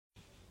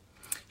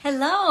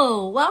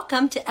Hello,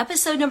 welcome to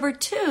episode number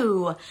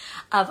 2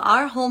 of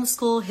our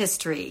homeschool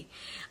history.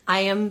 I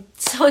am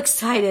so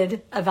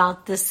excited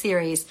about this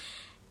series.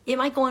 It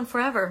might go on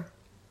forever.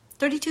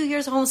 32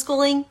 years of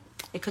homeschooling,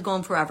 it could go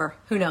on forever.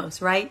 Who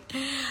knows, right?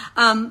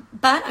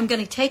 But I'm going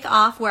to take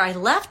off where I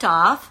left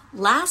off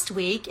last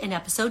week in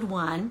episode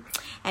 1,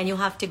 and you'll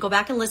have to go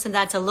back and listen.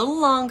 That's a little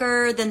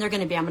longer than they're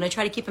going to be. I'm going to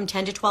try to keep them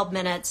 10 to 12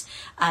 minutes,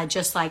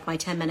 just like my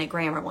 10-minute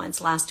grammar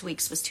ones. Last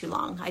week's was too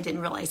long. I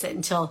didn't realize it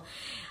until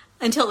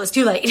it was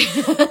too late.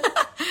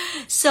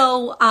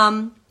 So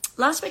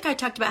last week I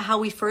talked about how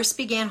we first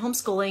began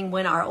homeschooling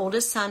when our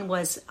oldest son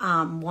was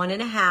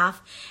 1.5,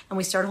 and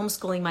we started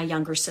homeschooling my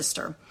younger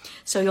sister.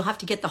 So you'll have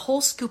to get the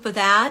whole scoop of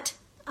that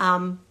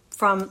from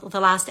the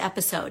last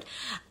episode.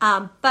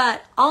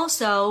 But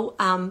also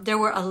there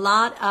were a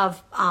lot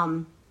of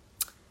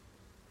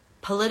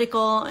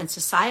political and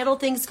societal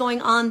things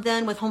going on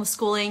then with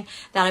homeschooling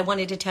that I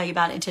wanted to tell you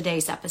about in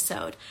today's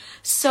episode.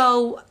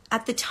 So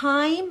at the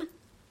time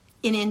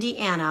in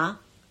Indiana,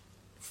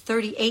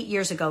 38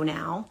 years ago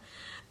now,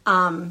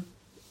 when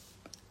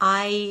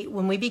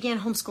we began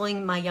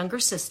homeschooling my younger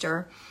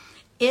sister,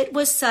 it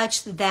was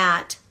such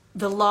that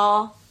the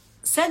law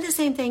said the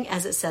same thing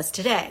as it says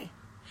today.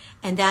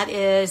 And that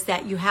is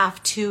that you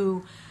have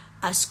to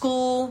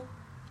school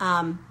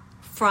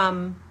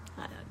from,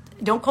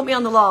 don't quote me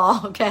on the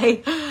law,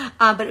 okay?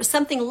 But it was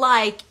something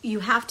like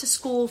you have to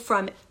school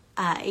from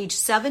age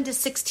 7 to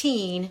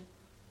 16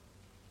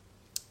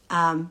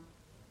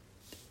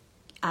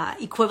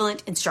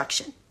 equivalent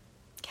instruction.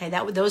 Okay,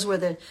 those were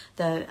the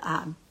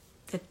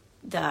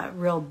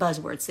real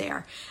buzzwords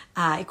there.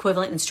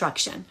 Equivalent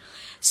instruction.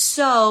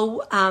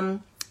 So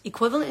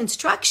equivalent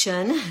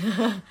instruction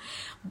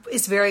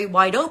is very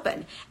wide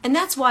open, and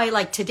that's why,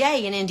 like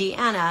today in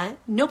Indiana,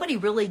 nobody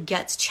really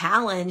gets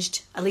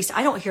challenged. At least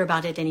I don't hear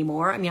about it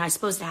anymore. I mean, I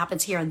suppose it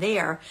happens here and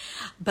there,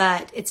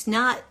 but it's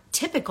not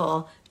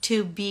typical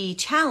to be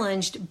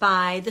challenged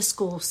by the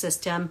school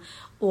system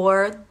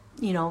or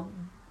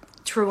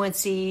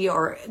truancy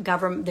or the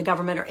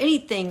government or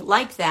anything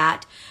like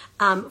that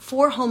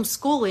for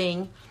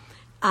homeschooling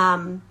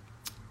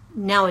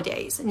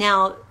nowadays,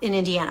 now in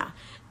Indiana.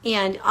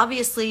 And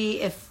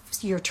obviously if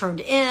you're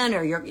turned in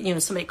or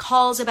somebody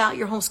calls about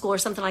your homeschool or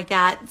something like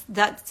that,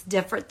 that's a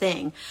different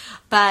thing.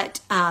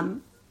 But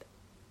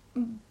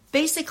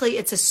basically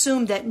it's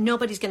assumed that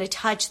nobody's going to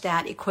touch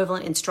that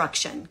equivalent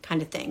instruction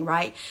kind of thing,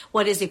 right?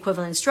 What is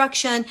equivalent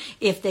instruction?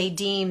 If they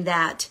deem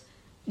that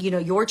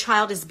your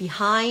child is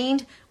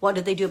behind, what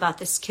do they do about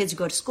this kids who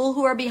go to school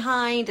who are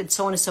behind, and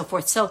so on and so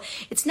forth. So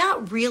it's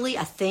not really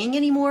a thing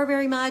anymore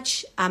very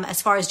much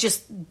as far as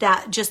just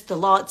the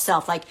law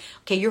itself. Like,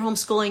 okay, you're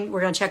homeschooling,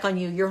 we're going to check on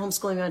you. You're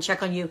homeschooling, we're going to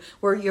check on you.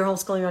 You're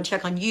homeschooling, we're going to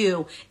check on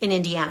you in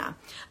Indiana.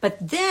 But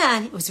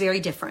then it was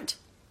very different.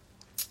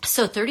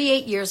 So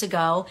 38 years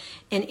ago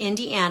in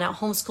Indiana,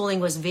 homeschooling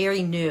was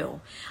very new.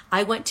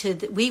 my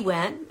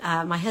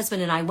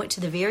husband and I went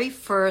to the very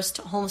first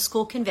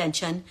homeschool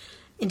convention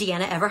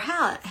Indiana ever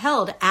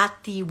held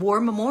at the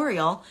War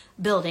Memorial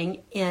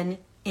building in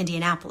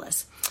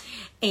Indianapolis.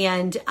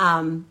 And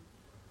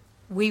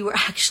we were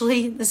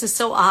actually, this is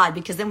so odd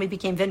because then we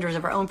became vendors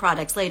of our own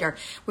products later.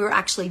 We were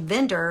actually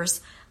vendors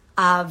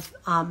of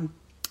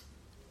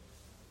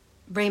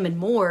Raymond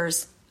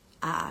Moore's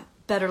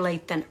Better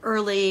Late Than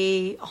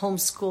Early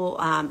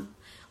homeschool,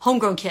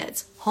 Homegrown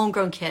Kids.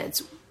 Homegrown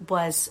Kids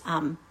was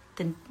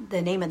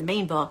the name of the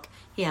main book.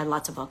 He had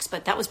lots of books,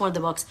 but that was one of the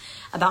books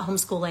about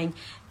homeschooling.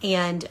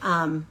 And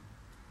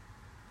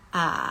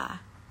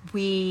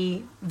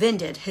we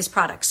vended his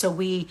products. So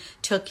we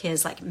took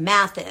his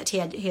Math It. He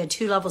had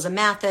 2 levels of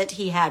Math It.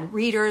 He had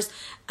readers,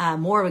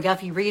 Moore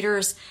McGuffey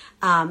readers.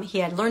 He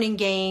had learning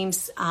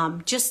games,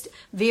 just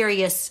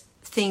various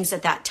things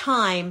at that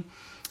time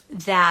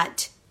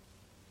that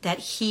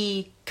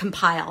he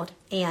compiled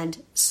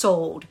and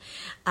sold.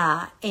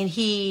 And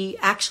he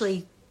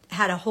actually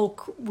had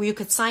you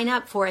could sign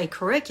up for a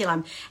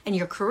curriculum, and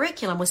your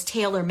curriculum was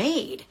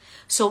tailor-made.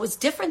 So it was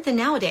different than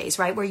nowadays,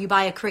 right, where you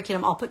buy a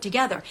curriculum all put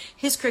together.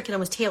 His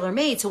curriculum was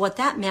tailor-made. So what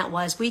that meant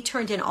was we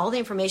turned in all the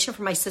information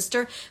for my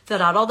sister,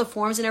 filled out all the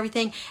forms and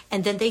everything,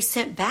 and then they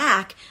sent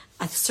back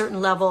a certain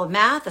level of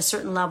math, a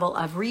certain level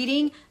of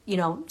reading,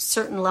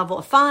 certain level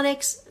of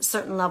phonics, a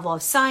certain level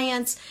of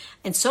science,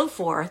 and so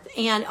forth,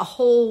 and a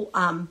whole,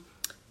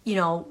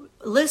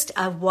 list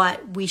of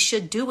what we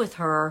should do with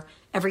her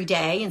every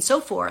day and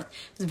so forth.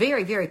 It's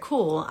very, very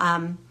cool.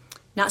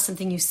 Not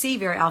something you see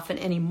very often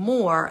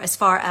anymore as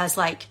far as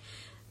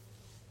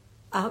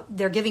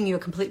they're giving you a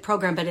complete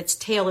program, but it's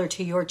tailored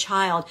to your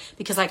child.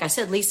 Because like I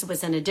said, Lisa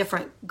was in a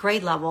different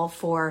grade level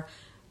for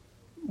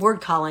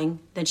word calling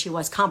than she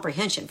was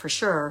comprehension for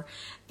sure.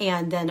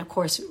 And then of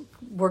course,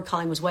 word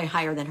calling was way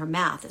higher than her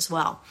math as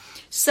well.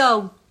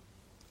 So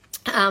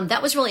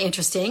that was really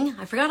interesting.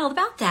 I forgot all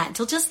about that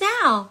until just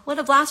now. What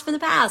a blast from the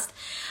past.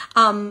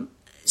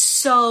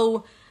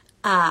 So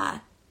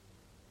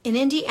in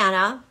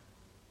Indiana,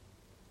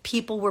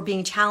 people were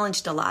being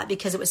challenged a lot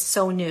because it was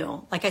so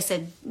new. Like I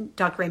said,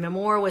 Dr. Raymond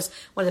Moore was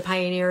one of the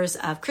pioneers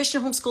of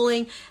Christian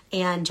homeschooling,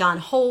 and John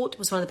Holt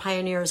was one of the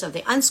pioneers of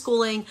the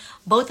unschooling,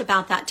 both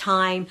about that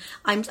time.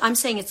 I'm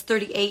saying it's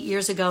 38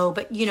 years ago,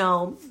 but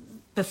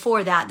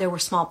before that, there were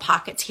small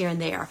pockets here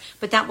and there.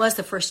 But that was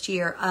the first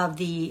year of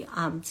the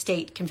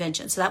state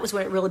convention. So that was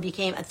when it really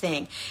became a thing.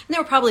 And there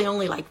were probably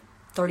only like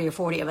 30 or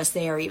 40 of us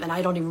there even.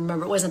 I don't even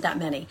remember. It wasn't that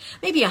many.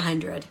 Maybe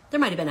 100. There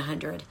might have been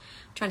 100.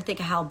 I'm trying to think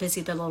of how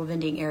busy the little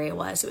vending area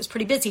was. It was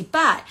pretty busy.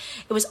 But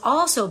it was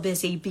also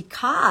busy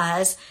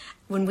because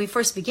when we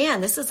first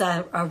began, this is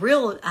a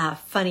real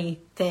funny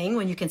thing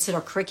when you consider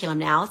curriculum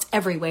now. It's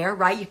everywhere,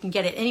 right? You can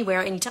get it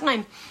anywhere,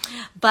 anytime.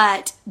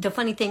 But the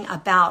funny thing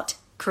about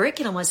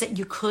curriculum was that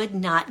you could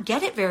not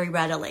get it very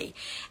readily.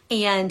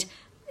 And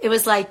it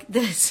was like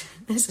this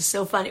is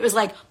so fun. It was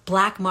like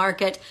black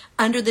market,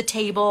 under the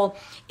table.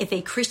 If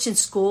a Christian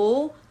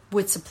school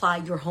would supply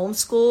your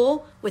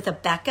homeschool with a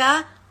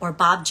Becca or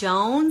Bob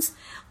Jones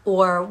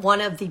or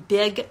one of the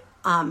big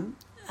one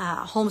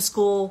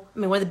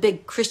of the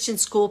big Christian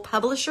school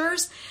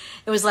publishers,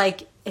 it was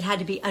like it had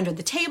to be under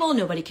the table.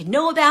 Nobody could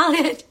know about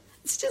it.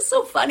 It's just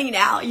so funny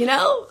now,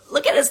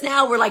 Look at us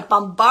now. We're like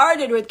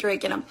bombarded with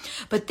curriculum.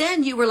 But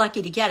then you were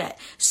lucky to get it.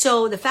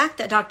 So the fact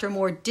that Dr.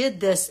 Moore did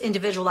this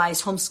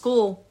individualized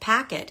homeschool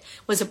packet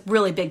was a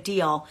really big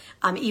deal,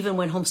 even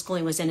when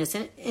homeschooling was in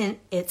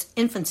its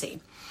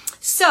infancy.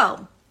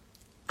 So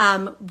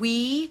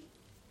we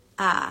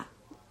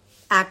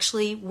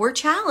actually were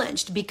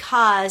challenged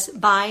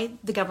by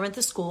the government,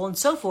 the school, and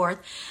so forth,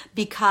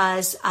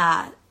 because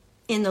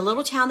in the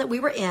little town that we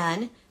were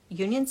in,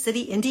 Union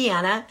City,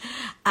 Indiana,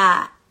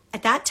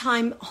 at that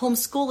time,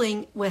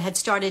 homeschooling had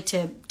started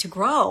to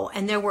grow.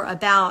 And there were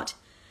about,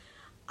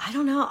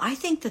 I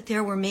think that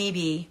there were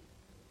maybe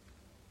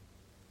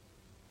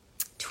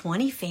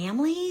 20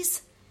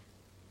 families,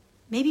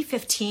 maybe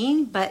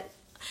 15, but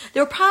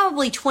there were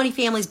probably 20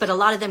 families, but a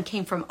lot of them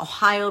came from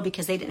Ohio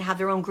because they didn't have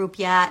their own group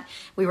yet.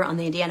 We were on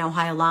the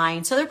Indiana-Ohio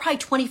line. So there were probably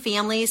 20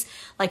 families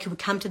who would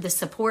come to the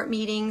support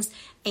meetings.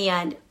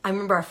 And I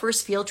remember our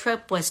first field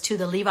trip was to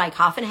the Levi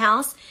Coffin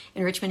House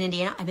in Richmond,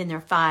 Indiana. I've been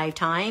there 5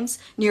 times,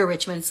 near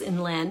Richmond. It's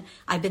in Lynn.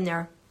 I've been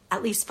there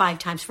at least 5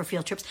 times for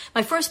field trips.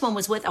 My first one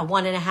was with a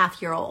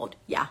 1.5-year-old.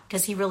 Yeah,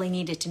 because he really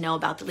needed to know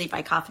about the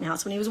Levi Coffin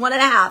House when he was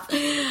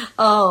 1.5.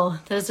 Oh,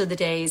 those are the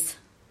days.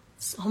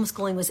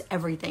 Homeschooling was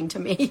everything to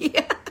me.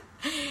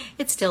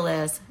 It still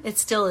is. It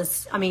still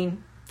is.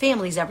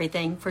 Family's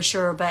everything for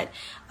sure, but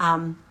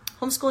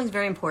homeschooling is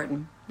very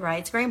important, right?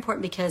 It's very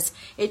important because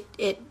it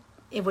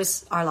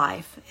was our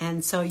life.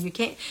 And so you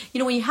can't,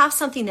 when you have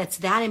something that's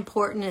that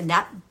important and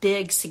that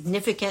big,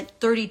 significant,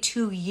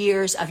 32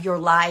 years of your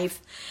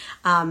life,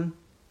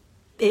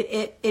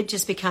 it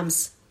just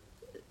becomes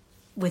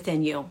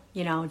within you,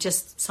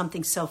 just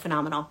something so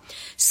phenomenal.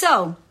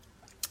 So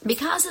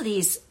because of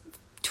these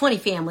 20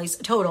 families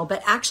total,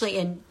 but actually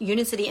in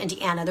Union City,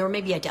 Indiana, there were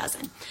maybe a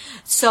dozen.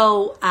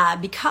 So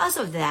because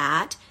of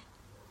that,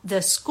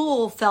 the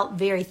school felt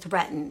very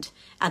threatened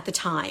at the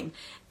time.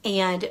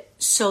 And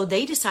so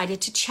they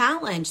decided to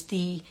challenge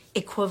the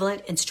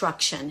equivalent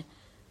instruction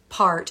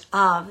part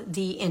of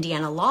the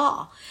Indiana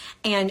law.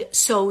 And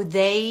so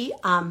they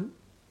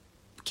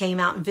came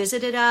out and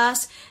visited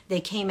us.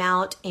 They came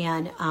out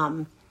and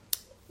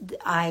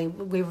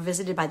we were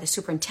visited by the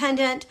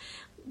superintendent.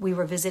 We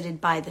were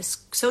visited by the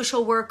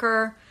social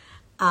worker,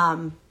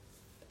 and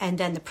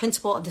then the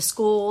principal of the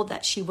school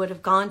that she would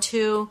have gone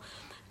to,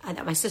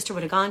 that my sister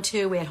would have gone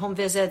to. We had home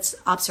visits,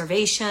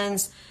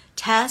 observations,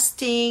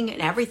 testing,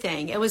 and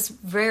everything. It was a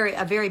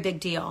very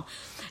big deal.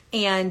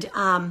 And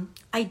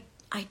I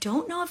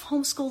don't know if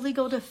homeschool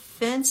legal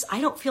defense, I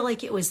don't feel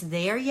like it was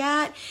there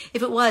yet.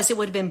 If it was, it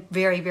would have been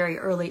very, very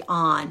early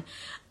on.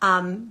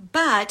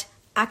 But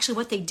actually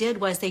what they did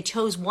was they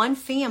chose one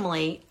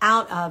family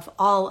out of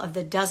all of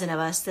the dozen of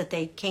us that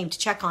they came to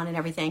check on and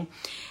everything.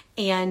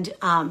 And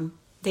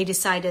they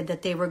decided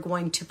that they were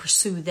going to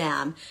pursue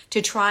them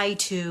to try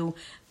to,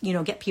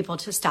 get people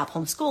to stop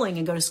homeschooling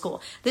and go to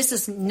school. This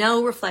is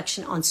no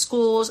reflection on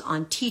schools,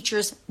 on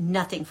teachers,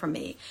 nothing from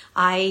me.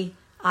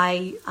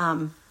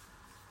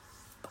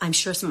 I'm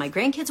sure some of my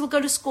grandkids will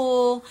go to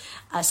school.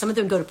 Some of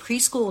them go to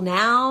preschool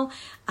now.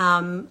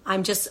 I'm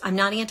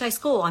not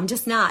anti-school. I'm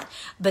just not.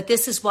 But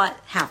this is what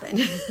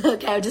happened.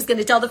 Okay, I'm just going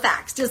to tell the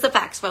facts. Just the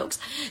facts, folks.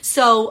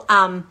 So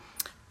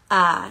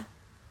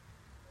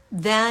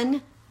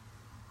then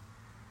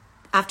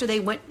after they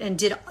went and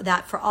did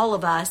that for all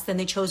of us, then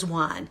they chose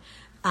one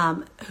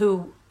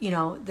who,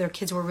 their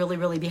kids were really,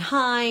 really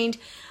behind.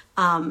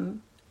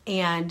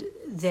 And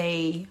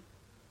they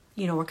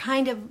were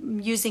kind of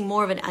using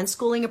more of an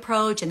unschooling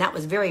approach, and that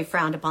was very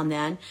frowned upon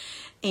then.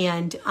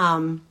 And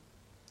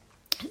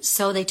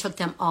so they took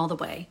them all the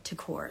way to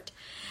court.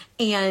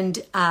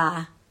 And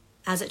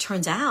as it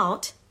turns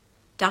out,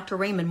 Dr.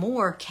 Raymond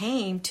Moore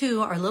came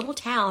to our little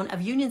town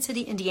of Union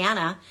City,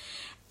 Indiana,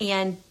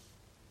 and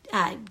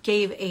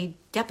gave a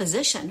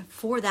deposition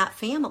for that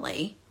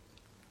family.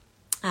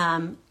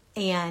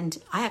 And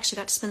I actually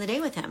got to spend the day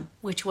with him,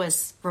 which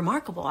was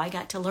remarkable. I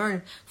got to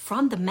learn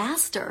from the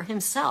master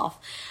himself.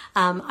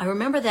 I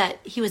remember that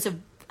he was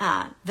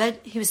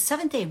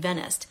Seventh-day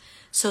Adventist.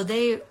 So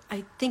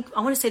I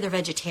want to say they're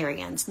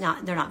vegetarians.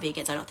 They're not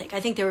vegans, I don't think. I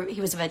think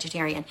he was a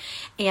vegetarian.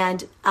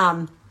 And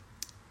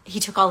he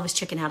took all of his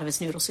chicken out of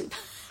his noodle soup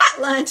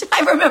at lunch.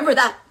 I remember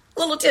that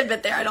little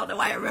tidbit there. I don't know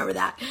why I remember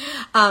that.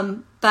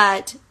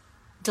 But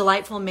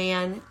delightful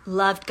man,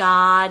 loved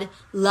God,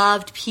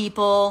 loved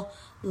people,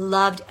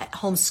 loved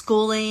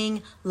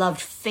homeschooling,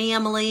 loved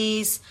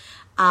families.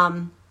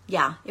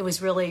 Yeah, it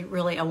was really,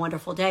 really a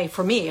wonderful day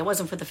for me. It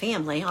wasn't for the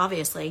family,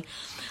 obviously.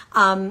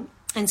 And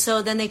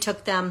so then they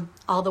took them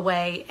all the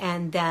way,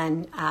 and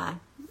then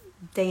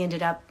they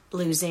ended up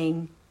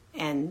losing,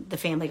 and the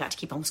family got to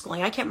keep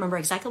homeschooling. I can't remember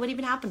exactly what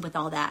even happened with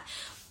all that.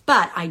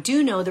 But I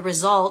do know the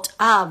result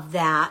of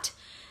that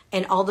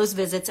and all those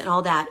visits and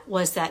all that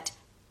was that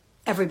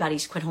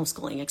everybody's quit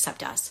homeschooling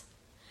except us.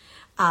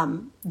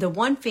 The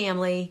one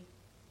family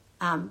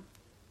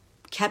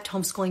kept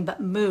homeschooling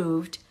but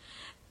moved,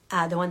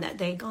 the one that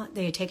they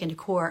had taken to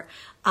court.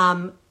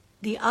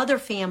 The other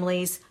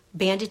families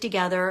banded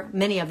together,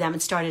 many of them,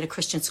 and started a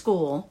Christian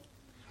school.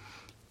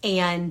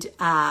 And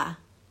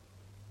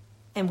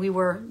we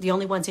were the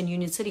only ones in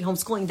Union City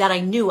homeschooling that I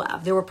knew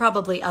of. There were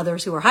probably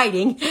others who were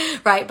hiding,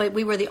 right? But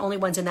we were the only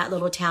ones in that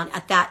little town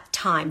at that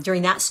time,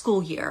 during that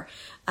school year,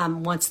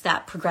 once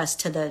that progressed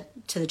to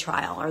the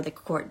trial or the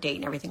court date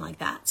and everything like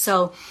that.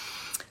 So,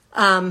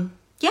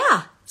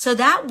 yeah. So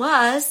that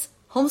was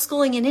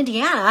homeschooling in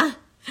Indiana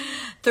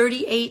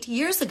 38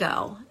 years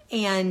ago.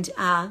 And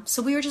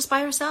so we were just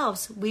by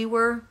ourselves. We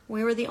were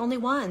the only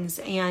ones.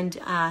 And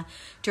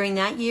during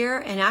that year,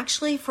 and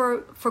actually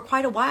for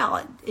quite a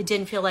while, it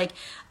didn't feel like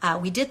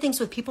we did things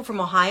with people from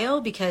Ohio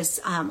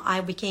because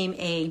I became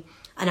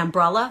an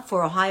umbrella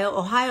for Ohio.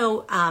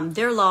 Ohio,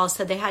 their laws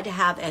said they had to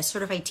have a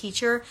certified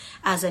teacher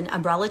as an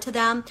umbrella to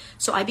them.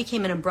 So I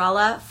became an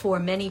umbrella for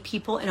many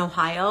people in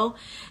Ohio.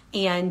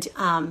 And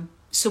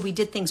so we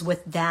did things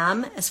with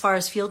them as far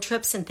as field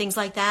trips and things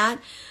like that.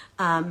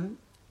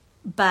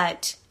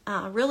 But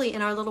really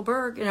in our little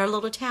burg, in our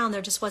little town,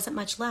 there just wasn't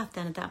much left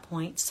then at that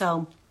point.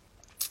 So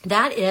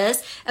that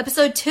is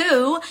episode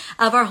 2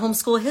 of our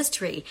homeschool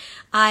history.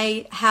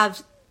 I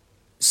have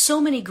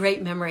so many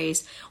great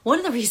memories. One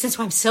of the reasons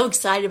why I'm so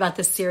excited about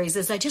this series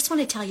is I just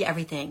want to tell you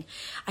everything.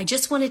 I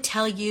just want to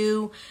tell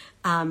you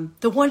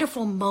the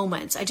wonderful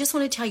moments. I just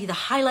want to tell you the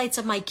highlights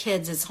of my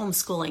kids as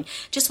homeschooling.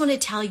 Just want to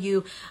tell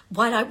you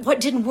what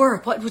didn't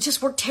work, what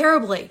just worked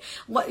terribly,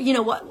 what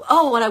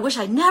I wish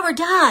I'd never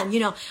done.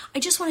 I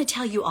just want to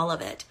tell you all of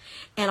it.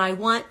 And I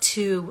want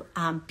to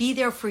be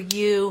there for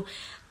you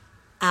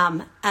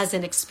as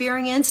an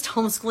experienced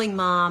homeschooling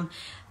mom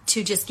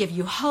to just give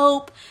you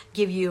hope,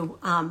 give you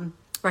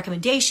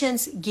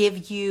recommendations,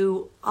 give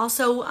you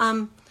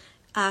also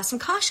some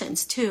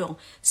cautions too.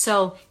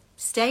 So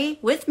stay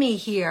with me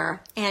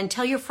here and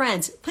tell your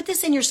friends. Put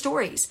this in your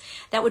stories.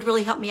 That would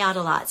really help me out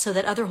a lot so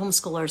that other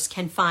homeschoolers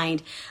can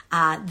find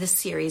this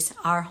series,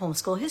 Our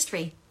Homeschool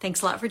History.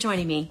 Thanks a lot for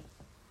joining me.